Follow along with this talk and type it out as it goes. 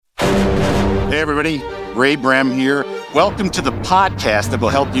Hey everybody, Ray Brem here. Welcome to the podcast that will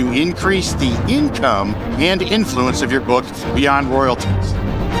help you increase the income and influence of your book beyond royalties.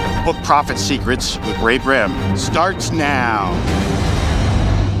 Book Profit Secrets with Ray Brem starts now.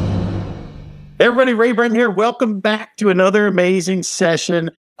 Hey everybody, Ray Brem here. Welcome back to another amazing session.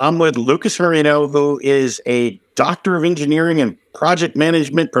 I'm with Lucas Marino, who is a doctor of engineering and project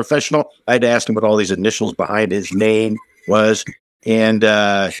management professional. I had to ask him what all these initials behind his name was. And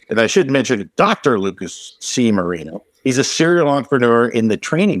I should mention Dr. Lucas C. Marino. He's a serial entrepreneur in the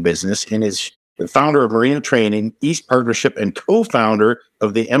training business and is the founder of Marino Training, East Partnership, and co-founder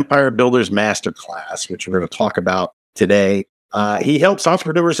of the Empire Builders Masterclass, which we're going to talk about today. He helps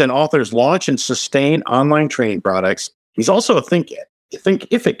entrepreneurs and authors launch and sustain online training products. He's also a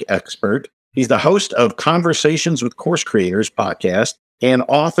Thinkific expert. He's the host of Conversations with Course Creators podcast and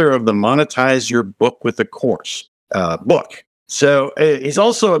author of the Monetize Your Book with a Course book. So he's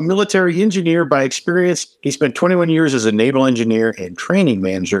also a military engineer by experience. He spent 21 years as a naval engineer and training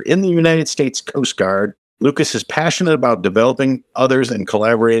manager in the United States Coast Guard. Lucas is passionate about developing others and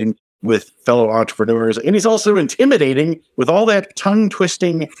collaborating with fellow entrepreneurs. And he's also intimidating with all that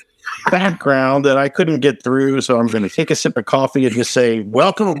tongue-twisting background that I couldn't get through. So I'm going to take a sip of coffee and just say,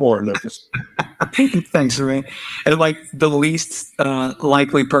 welcome aboard, Lucas. Thanks, Ray. And like the least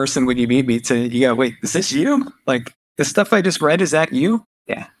likely person when you meet me to, wait, is this you? Like, the stuff I just read, is that you?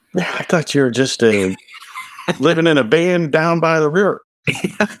 Yeah. I thought you were just living in a van down by the river.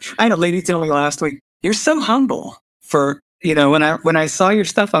 I had a lady tell me last week, you're so humble for, when I saw your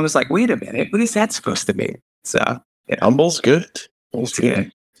stuff, I was like, wait a minute, what is that supposed to mean? So, Humble's good. It's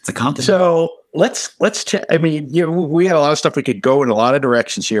good. It's a compliment. So let's check. I mean, we had a lot of stuff we could go in a lot of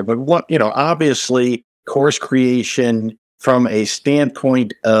directions here, but obviously course creation from a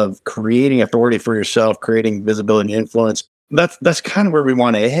standpoint of creating authority for yourself, creating visibility and influence, that's kind of where we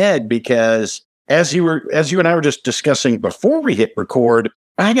want to head, because as you and I were just discussing before we hit record,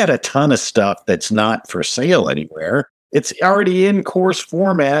 I got a ton of stuff that's not for sale anywhere. It's already in course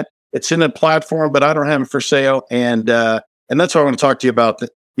format. It's in a platform, but I don't have it for sale. And that's what I want to talk to you about,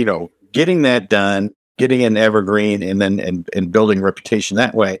 getting that done, getting an evergreen, and then and building reputation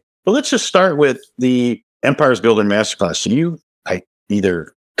that way. But let's just start with the Empire's Building Masterclass. So I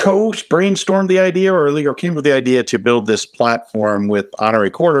either brainstormed the idea or came with the idea to build this platform with Honor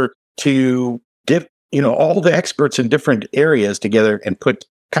Recorder to get, all the experts in different areas together and put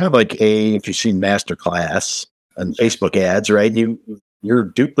kind of like if you've seen Masterclass and Facebook ads, right? You're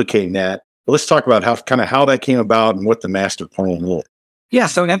duplicating that. But let's talk about how that came about and what the master plan is. Yeah,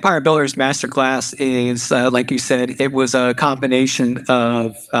 so Empire Builders Masterclass is, like you said, it was a combination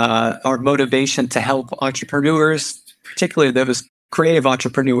of our motivation to help entrepreneurs, particularly those creative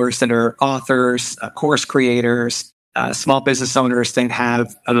entrepreneurs that are authors, course creators, small business owners that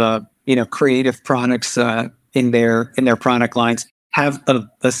have, creative products in their product lines, have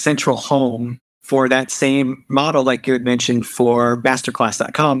a central home for that same model, like you had mentioned, for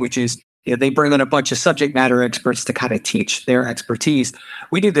Masterclass.com, which is they bring in a bunch of subject matter experts to kind of teach their expertise.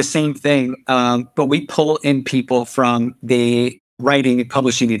 We do the same thing, but we pull in people from the writing and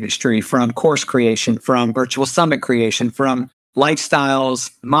publishing industry, from course creation, from virtual summit creation, from lifestyles,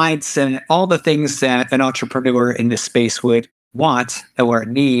 mindset, all the things that an entrepreneur in this space would want or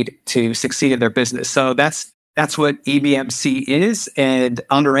need to succeed in their business. So that's what EBMC is. And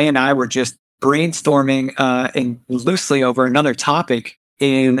Andre and I were just brainstorming and loosely over another topic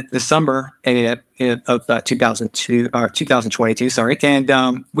in the summer of 2022, sorry.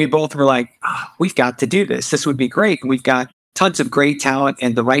 And we both were like, we've got to do this. This would be great. We've got tons of great talent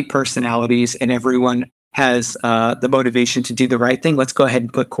and the right personalities, and everyone has the motivation to do the right thing. Let's go ahead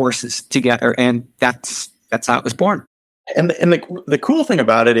and put courses together. And that's how it was born. And the cool thing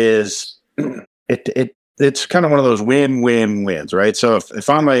about it is it's kind of one of those win-win-wins, right? So if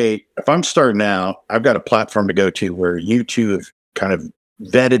I'm starting out, I've got a platform to go to where you two have kind of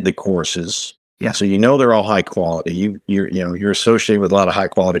vetted the courses. Yeah. So they're all high quality. You're associated with a lot of high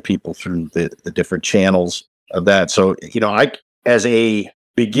quality people through the different channels of that. So, I, as a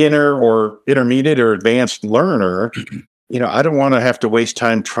beginner or intermediate or advanced learner, I don't want to have to waste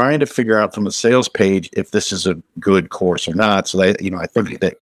time trying to figure out from a sales page if this is a good course or not. So I think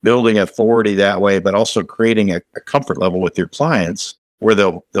that building authority that way, but also creating a comfort level with your clients where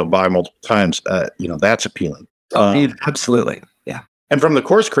they'll buy multiple times, that's appealing. Absolutely. Yeah. And from the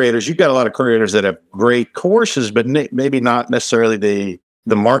course creators, you've got a lot of creators that have great courses, but maybe not necessarily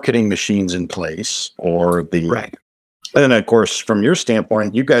the marketing machines in place or the right. And then, of course, from your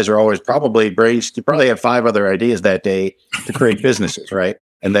standpoint, you guys are always probably braced. You probably have 5 other ideas that day to create businesses, right?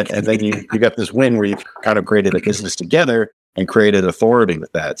 And then you got this win where you've kind of created a business together and created authority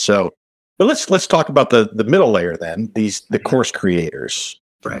with that. So But let's talk about the middle layer then. The course creators.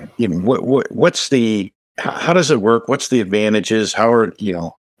 Right. What's the how does it work? What's the advantages? How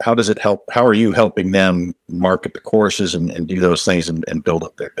does it help? How are you helping them market the courses and do those things and build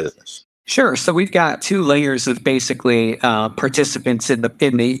up their business? Sure. So we've got two layers of basically participants in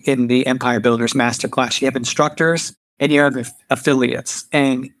the Empire Builders Masterclass. You have instructors and you have affiliates,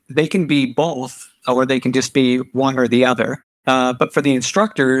 and they can be both, or they can just be one or the other. But for the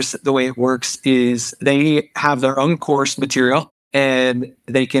instructors, the way it works is they have their own course material, and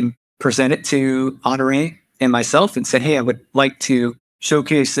they can present it to Honoré and myself and say, "Hey, I would like to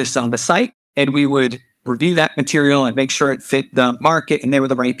showcase this on the site," and we would review that material and make sure it fit the market and they were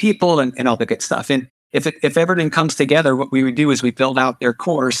the right people and all the good stuff. And if everything comes together, what we would do is we build out their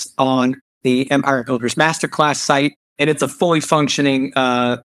course on the Empire Builders Masterclass site, and it's a fully functioning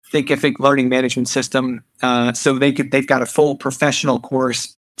Thinkific learning management system. So they've got a full professional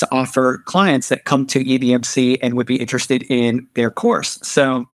course to offer clients that come to EBMC and would be interested in their course.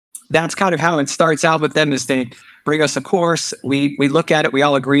 So that's kind of how it starts out with them, is they bring us a course. We look at it. We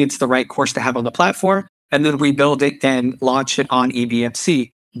all agree it's the right course to have on the platform. And then we build it and launch it on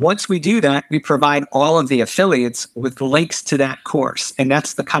EBMC. Once we do that, we provide all of the affiliates with links to that course. And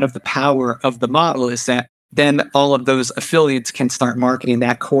that's the kind of the power of the model, is that then all of those affiliates can start marketing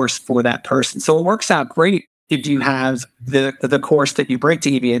that course for that person. So it works out great if you have the course that you bring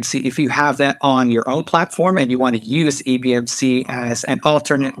to EBMC. If you have that on your own platform and you want to use EBMC as an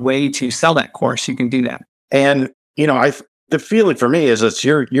alternate way to sell that course, you can do that. And, the feeling for me is that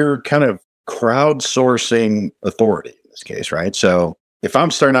you're kind of crowdsourcing authority in this case, right? So if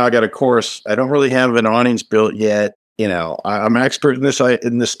I'm starting out, I got a course, I don't really have an audience built yet. I'm an expert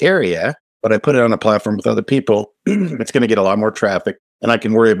in this area, but I put it on a platform with other people. It's going to get a lot more traffic, and I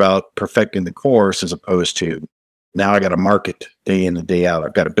can worry about perfecting the course as opposed to now I got to market day in and day out.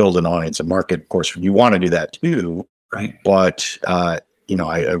 I've got to build an audience and market. Of course, you want to do that too, right? But I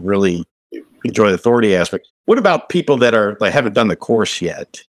really enjoy the authority aspect. What about people that haven't done the course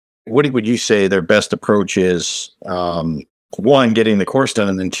yet? What would you say their best approach is? One, getting the course done,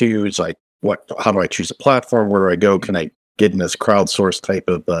 and then two, it's like, how do I choose a platform? Where do I go? Can I get in this crowdsourced type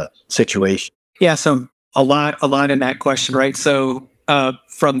of situation? Yeah, so a lot in that question, right? So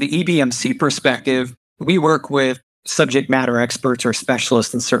from the EBMC perspective, we work with subject matter experts or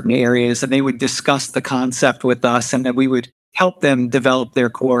specialists in certain areas, and they would discuss the concept with us, and then we would help them develop their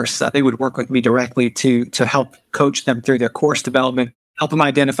course. They would work with me directly to help coach them through their course development, help them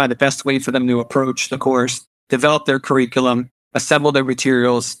identify the best way for them to approach the course, develop their curriculum, assemble their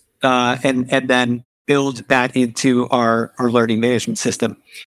materials, and then build that into our learning management system.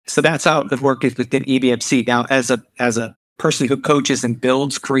 So that's how the work is within EBMC. Now, as a person who coaches and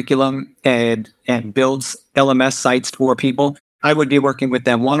builds curriculum and builds LMS sites for people, I would be working with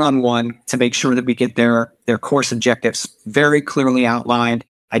them one-on-one to make sure that we get their course objectives very clearly outlined,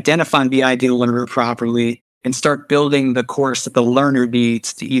 identify the ideal learner properly, and start building the course that the learner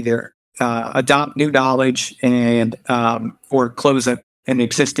needs to either adopt new knowledge and or close an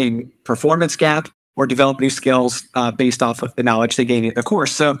existing performance gap, or develop new skills based off of the knowledge they gained in the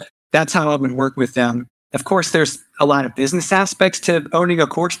course. So that's how I would work with them. Of course, there's a lot of business aspects to owning a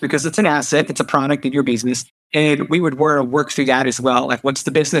course because it's an asset, it's a product in your business. And we would work through that as well. Like, what's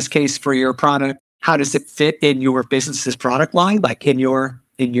the business case for your product? How does it fit in your business's product line? Like in your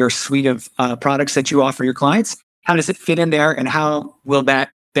suite of products that you offer your clients? How does it fit in there? And how will that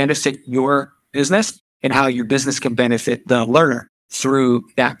benefit your business, and how your business can benefit the learner through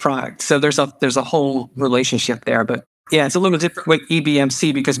that product? So there's a whole relationship there. But yeah, it's a little different with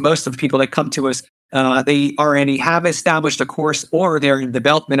EBMC because most of the people that come to us, they already have established a course or they're in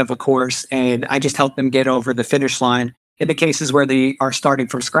development of a course, and I just help them get over the finish line. In the cases where they are starting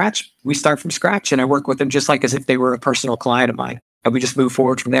from scratch, we start from scratch, and I work with them just like as if they were a personal client of mine, and we just move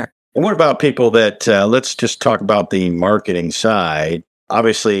forward from there. And what about people that, let's just talk about the marketing side.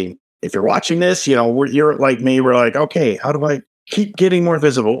 Obviously, if you're watching this, you're like me, we're like, okay, how do I keep getting more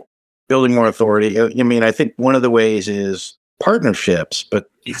visible, building more authority? I mean, I think one of the ways is partnerships, but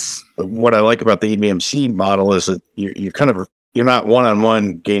yes, what I like about the EBMC model is that you're not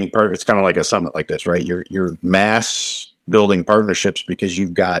one-on-one gaining partners. It's kind of like a summit like this, right? You're mass building partnerships because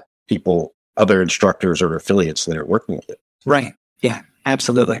you've got people, other instructors or affiliates that are working with it. Right. Yeah,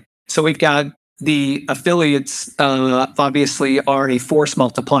 absolutely. So we've got the affiliates, obviously are a force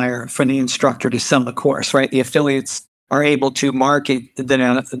multiplier for the instructor to sell the course, right? The affiliates are able to market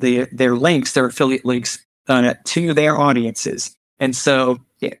their links, their affiliate links, to their audiences. And so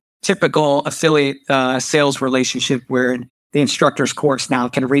typical affiliate sales relationship where the instructor's course now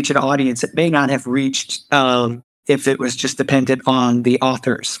can reach an audience that may not have reached if it was just dependent on the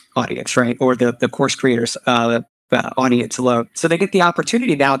author's audience, right? Or the course creators audience alone. So they get the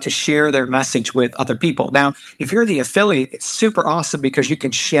opportunity now to share their message with other people. Now, if you're the affiliate, it's super awesome because you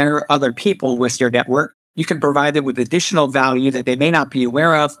can share other people with your network. You can provide them with additional value that they may not be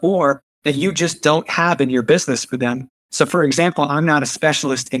aware of or that you just don't have in your business for them. So for example, I'm not a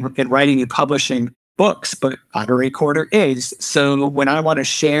specialist in writing and publishing books, but Auto Recorder is. So when I want to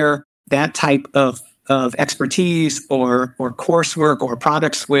share that type of expertise or coursework or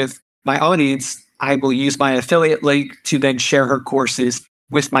products with my audience, I will use my affiliate link to then share her courses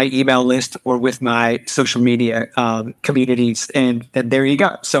with my email list or with my social media communities. And there you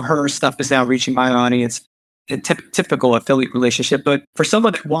go. So her stuff is now reaching my audience, a typical affiliate relationship. But for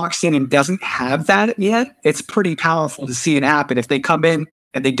someone that walks in and doesn't have that yet, it's pretty powerful to see it happen. If they come in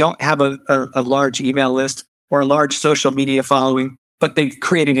and they don't have a large email list or a large social media following, but they've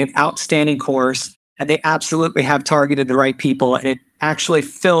created an outstanding course and they absolutely have targeted the right people and it actually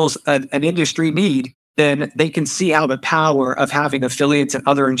fills an industry need, then they can see how the power of having affiliates and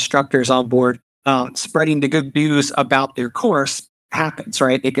other instructors on board spreading the good news about their course happens,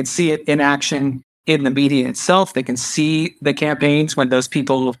 right? They can see it in action in the media itself. They can see the campaigns when those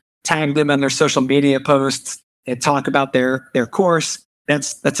people tag them on their social media posts and talk about their course.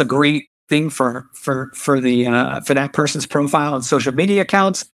 That's a great thing for that person's profile and social media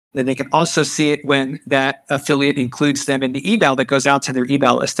accounts. Then they can also see it when that affiliate includes them in the email that goes out to their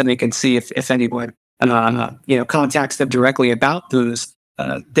email list, and they can see if anyone contacts them directly about those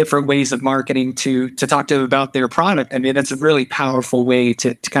different ways of marketing to talk to them about their product. I mean, it's a really powerful way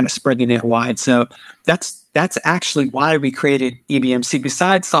to kind of spread the net wide. So that's actually why we created EBMC.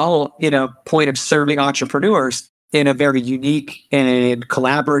 Besides the whole point of serving entrepreneurs in a very unique and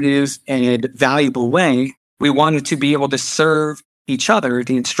collaborative and valuable way, we wanted to be able to serve each other,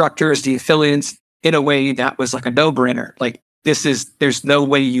 the instructors, the affiliates, in a way that was like a no-brainer. Like there's no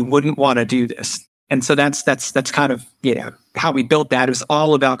way you wouldn't want to do this. And so that's kind of, how we built that. It was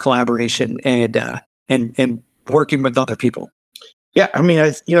all about collaboration and working with other people. Yeah. I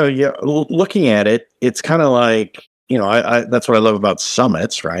mean, looking at it, it's kind of like, that's what I love about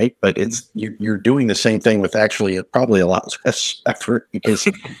summits, right? But it's, you're doing the same thing with actually probably a lot less effort because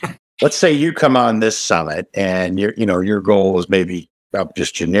let's say you come on this summit and your goal is maybe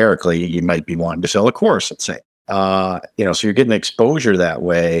just generically, you might be wanting to sell a course, let's say, so you're getting exposure that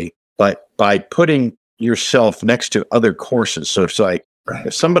way, but by putting yourself next to other courses. So it's like,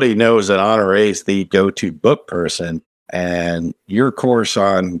 if somebody knows that Honore is the go-to book person and your course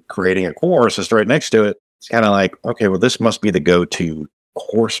on creating a course is right next to it, it's kind of like, okay, well, this must be the go-to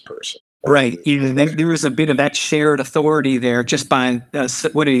course person. Right. There was a bit of that shared authority there just by,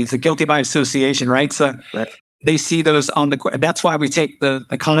 guilty by association, right? So they see those on that's why we take the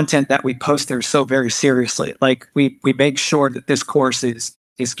content that we post there so very seriously. Like we make sure that this course is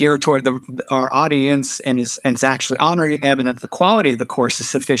geared toward our audience and is actually honoring them and that the quality of the course is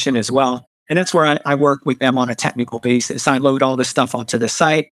sufficient as well. And that's where I work with them on a technical basis. I load all this stuff onto the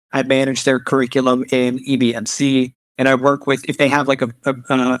site. I manage their curriculum in EBMC. And I work with, if they have like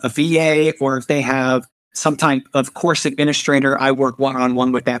a VA or if they have some type of course administrator, I work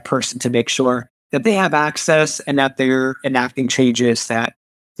one-on-one with that person to make sure that they have access and that they're enacting changes that,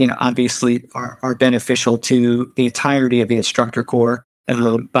 obviously are beneficial to the entirety of the instructor core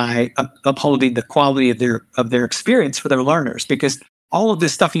by upholding the quality of their experience for their learners. Because all of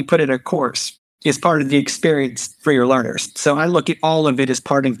this stuff you put in a course is part of the experience for your learners. So I look at all of it as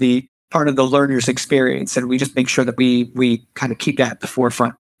part of the learner's experience, and we just make sure that we kind of keep that at the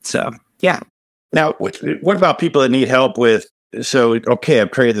forefront. So, yeah. Now, what about people that need help with? So, okay,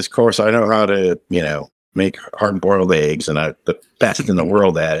 I've created this course. I know how to, make hard-boiled eggs, and I'm the best in the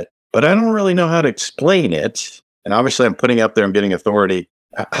world at it. But I don't really know how to explain it. And obviously, I'm putting up there. I'm getting authority.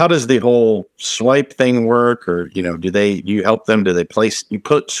 How does the whole swipe thing work? Or do you help them? Do they you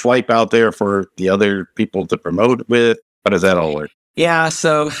put swipe out there for the other people to promote with? How does that all work? Yeah,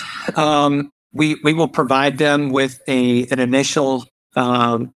 so we will provide them with an initial,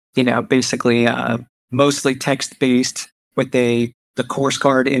 basically mostly text-based with the course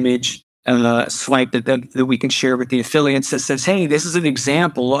card image swipe that we can share with the affiliates that says, hey, this is an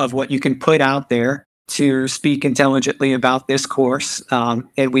example of what you can put out there to speak intelligently about this course.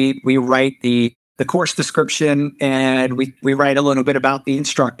 And we write the course description and we write a little bit about the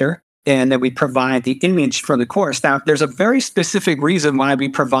instructor. And then we provide the image for the course. Now, there's a very specific reason why we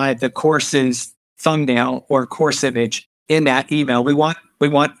provide the course's thumbnail or course image in that email. We want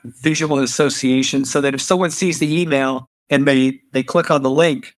visual association so that if someone sees the email and they click on the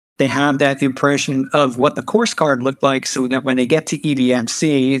link, they have that impression of what the course card looked like so that when they get to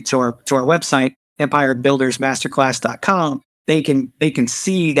EBMC, to our website, empirebuildersmasterclass.com, they can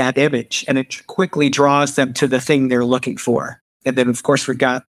see that image and it quickly draws them to the thing they're looking for. And then, of course, we've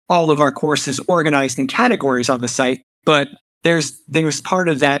got all of our courses organized in categories on the site, but there's part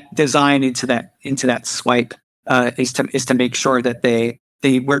of that design into that swipe is to make sure that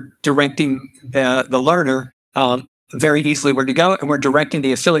we're directing the learner very easily where to go, and we're directing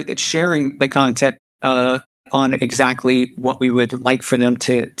the affiliate that's sharing the content on exactly what we would like for them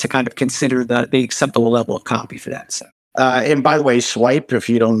to kind of consider the acceptable level of copy for that. So. And by the way, Swipe, if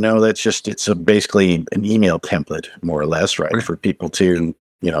you don't know, it's basically an email template, more or less, right? For people to,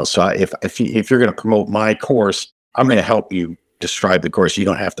 so if you're going to promote my course, I'm going to help you describe the course. You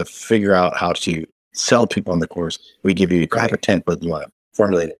don't have to figure out how to sell people on the course. We give you a template, you want to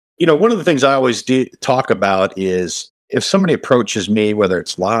formulate it. One of the things I always talk about is if somebody approaches me, whether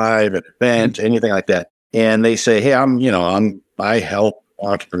it's live, an event, anything like that, and they say, hey, I help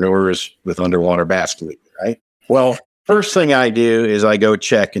entrepreneurs with underwater basket, right? Well, first thing I do is I go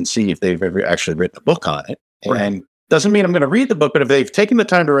check and see if they've ever actually written a book on it. And doesn't mean I'm going to read the book, but if they've taken the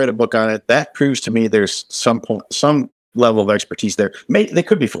time to write a book on it, that proves to me there's some level of expertise there. They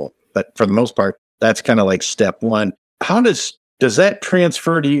could be full, but for the most part, that's kind of like step one. How does that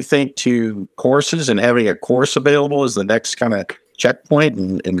transfer, do you think, to courses, and having a course available is the next kind of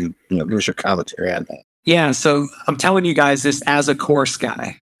checkpoint? And here's your commentary on that. Yeah, so I'm telling you guys this as a course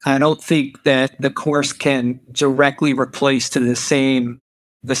guy. I don't think that the course can directly replace to the same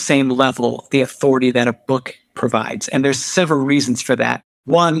level the authority that a book provides. And there's several reasons for that.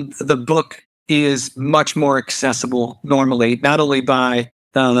 One, the book is much more accessible normally, not only by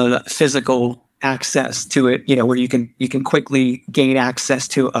the physical access to it, where you can quickly gain access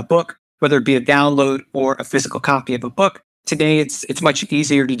to a book, whether it be a download or a physical copy of a book. Today, it's much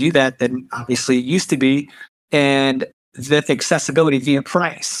easier to do that than obviously it used to be. And the accessibility via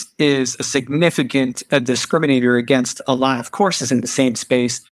price is a significant discriminator against a lot of courses in the same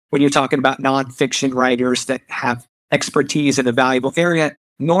space. When you're talking about nonfiction writers that have expertise in a valuable area,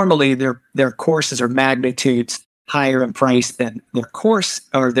 normally their courses are magnitudes higher in price than their course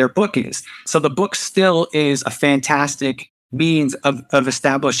or their book is. So the book still is a fantastic means of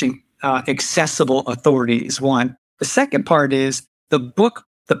establishing accessible authorities. One. The second part is the book,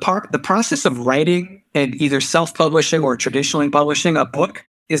 the process of writing and either self-publishing or traditionally publishing a book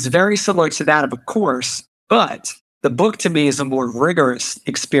is very similar to that of a course, but the book to me is a more rigorous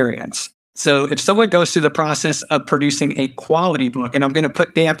experience. So if someone goes through the process of producing a quality book, and I'm going to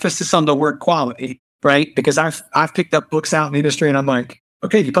put the emphasis on the word quality, right? Because I've picked up books out in the industry and I'm like,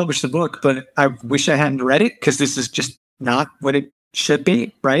 okay, you published the book, but I wish I hadn't read it because this is just not what it should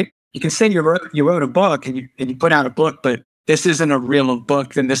be, right? You can say you wrote a book and you put out a book, but this isn't a real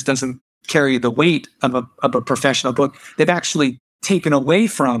book, then this doesn't carry the weight of a professional book. They've actually taken away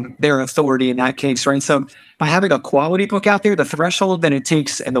from their authority in that case, right? So by having a quality book out there, the threshold that it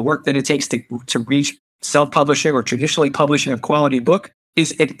takes and the work that it takes to reach self-publishing or traditionally publishing a quality book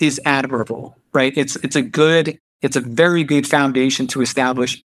is admirable, right? It's a very good foundation to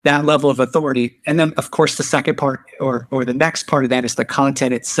establish that level of authority. And then, of course, the second part or the next part of that is the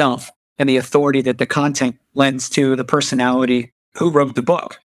content itself and the authority that the content lends to the personality who wrote the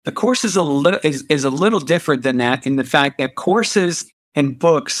book. The course is a little different than that in the fact that courses and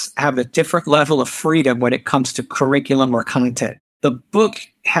books have a different level of freedom when it comes to curriculum or content. The book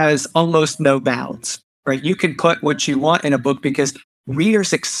has almost no bounds, right? You can put what you want in a book because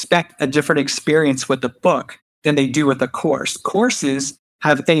readers expect a different experience with the book than they do with a course. Courses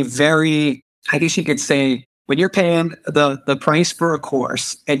have a very, I guess you could say, when you're paying the price for a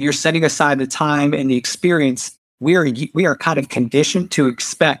course and you're setting aside the time and the experience, we are kind of conditioned to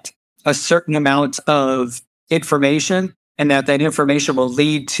expect a certain amount of information and that information will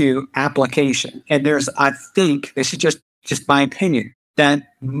lead to application. And I think, this is just my opinion, that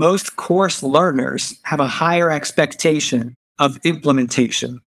most course learners have a higher expectation of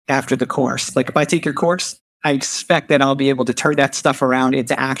implementation after the course. Like if I take your course, I expect that I'll be able to turn that stuff around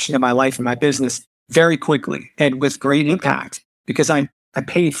into action in my life and my business very quickly and with great impact because I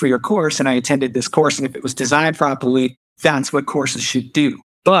paid for your course and I attended this course. And if it was designed properly, that's what courses should do.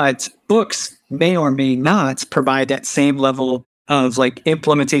 But books may or may not provide that same level of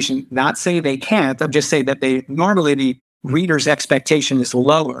implementation. Not say they can't. I'm just saying that normally the reader's expectation is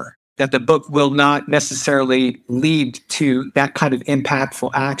lower, that the book will not necessarily lead to that kind of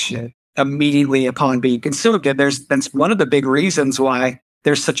impactful action immediately upon being consumed. And that's one of the big reasons why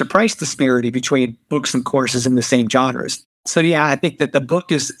there's such a price disparity between books and courses in the same genres. So yeah, I think that the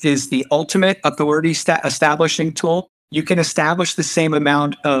book is the ultimate authority establishing tool. You can establish the same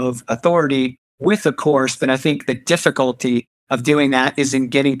amount of authority with a course, but I think the difficulty of doing that is in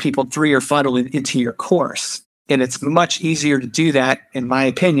getting people through your funnel into your course. And it's much easier to do that, in my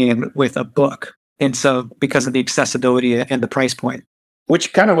opinion, with a book. And so because of the accessibility and the price point.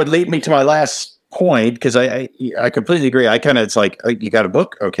 Which kind of would lead me to my last point, because I completely agree. It's like, you got a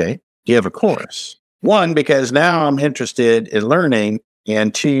book? Okay. Do you have a course? One, because now I'm interested in learning.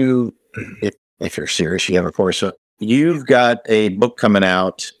 And two, if you're serious, you have a course. So you've got a book coming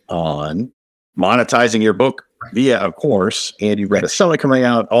out on monetizing your book via a course, and you've got a seller coming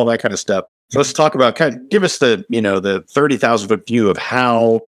out, all that kind of stuff. So let's talk about, give us the 30,000 foot view of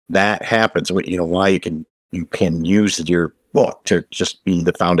how that happens. Why you can use your book to just be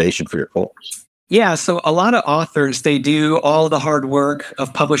the foundation for your course. Yeah, so a lot of authors, they do all the hard work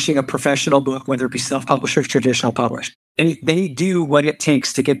of publishing a professional book, whether it be self-published or traditional published. And they do what it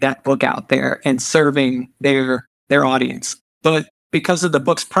takes to get that book out there and serving their audience. But because of the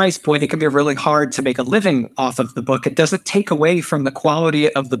book's price point, it can be really hard to make a living off of the book. It doesn't take away from the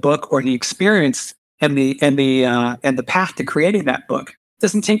quality of the book or the experience and the path to creating that book. It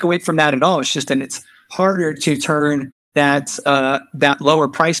doesn't take away from that at all. It's just that it's harder to turn that lower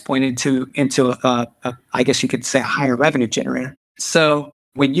price point into I guess you could say, a higher revenue generator. So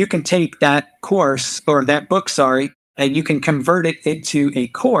when you can take that course or that book, and you can convert it into a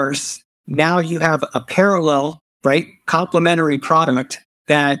course, now you have a parallel, right, complementary product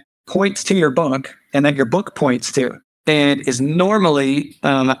that points to your book and that your book points to, and is normally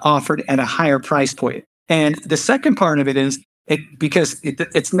offered at a higher price point. And the second part of it is because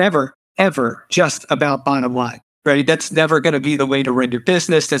it's never, ever just about bottom line. Right? That's never going to be the way to run your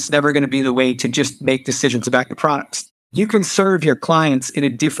business. That's never going to be the way to just make decisions about your products. You can serve your clients in a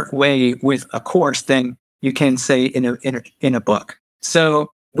different way with a course than you can, say, in a book. So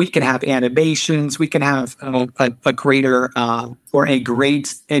we can have animations. We can have a greater or a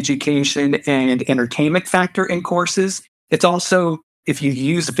great education and entertainment factor in courses. It's also, if you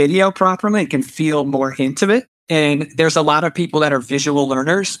use video properly, it can feel more intimate. And there's a lot of people that are visual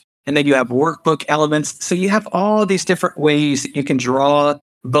learners. And then you have workbook elements. So you have all these different ways that you can draw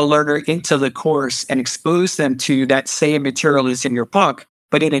the learner into the course and expose them to that same material as in your book,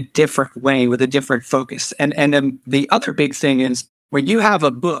 but in a different way with a different focus. And then the other big thing is when you have a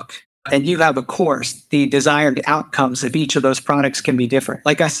book and you have a course, the desired outcomes of each of those products can be different.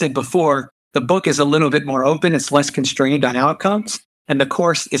 Like I said before, the book is a little bit more open. It's less constrained on outcomes. And the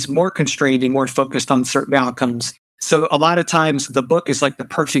course is more constrained and more focused on certain outcomes. So a lot of times the book is like the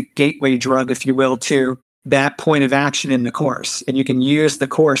perfect gateway drug, if you will, to that point of action in the course. And you can use the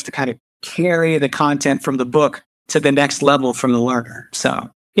course to kind of carry the content from the book to the next level from the learner. So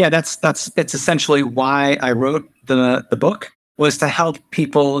yeah, that's essentially why I wrote the book, was to help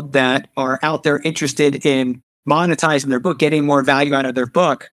people that are out there interested in monetizing their book, getting more value out of their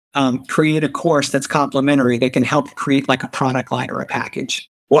book, create a course that's complementary that can help create like a product line or a package.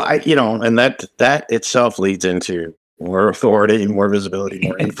 Well, and that itself leads into more authority, more visibility,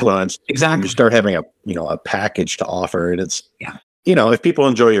 more influence. Exactly. You start having a package to offer, and it's, if people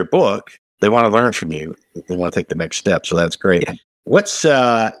enjoy your book, they want to learn from you. They want to take the next step. So that's great. Yeah. What's,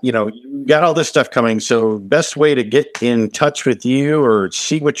 you got all this stuff coming. So best way to get in touch with you or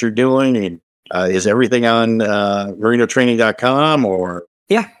see what you're doing, and is everything on marinotraining.com or?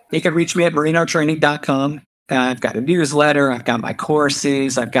 Yeah, you can reach me at marinotraining.com. I've got a newsletter. I've got my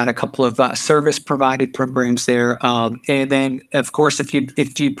courses. I've got a couple of service provided programs there. And then, of course, if you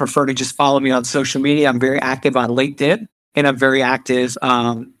prefer to just follow me on social media, I'm very active on LinkedIn, and I'm very active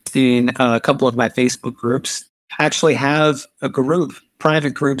in a couple of my Facebook groups. I actually have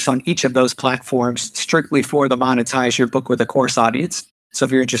private groups on each of those platforms strictly for the Monetize Your Book with a Course audience. So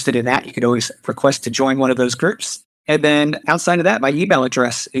if you're interested in that, you could always request to join one of those groups. And then outside of that, my email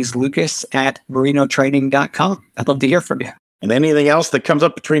address is lucas@marinotraining.com. I'd love to hear from you. And anything else that comes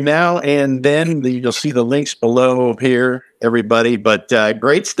up between now and then, you'll see the links below here, everybody. But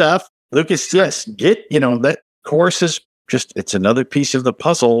great stuff. Lucas, yes, that course is it's another piece of the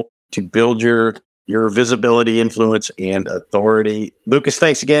puzzle to build your visibility, influence, and authority. Lucas,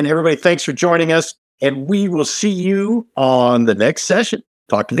 thanks again. Everybody, thanks for joining us. And we will see you on the next session.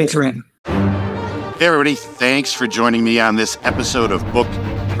 Talk to you. Thanks, Ryan. Hey, everybody. Thanks for joining me on this episode of Book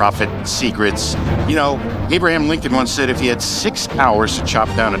Profit Secrets. Abraham Lincoln once said if he had 6 hours to chop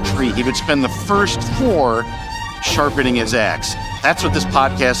down a tree, he would spend the first 4 sharpening his axe. That's what this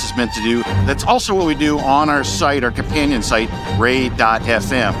podcast is meant to do. That's also what we do on our site, our companion site,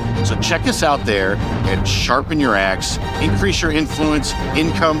 ray.fm. So check us out there and sharpen your axe, increase your influence,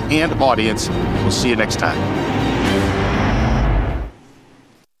 income, and audience. We'll see you next time.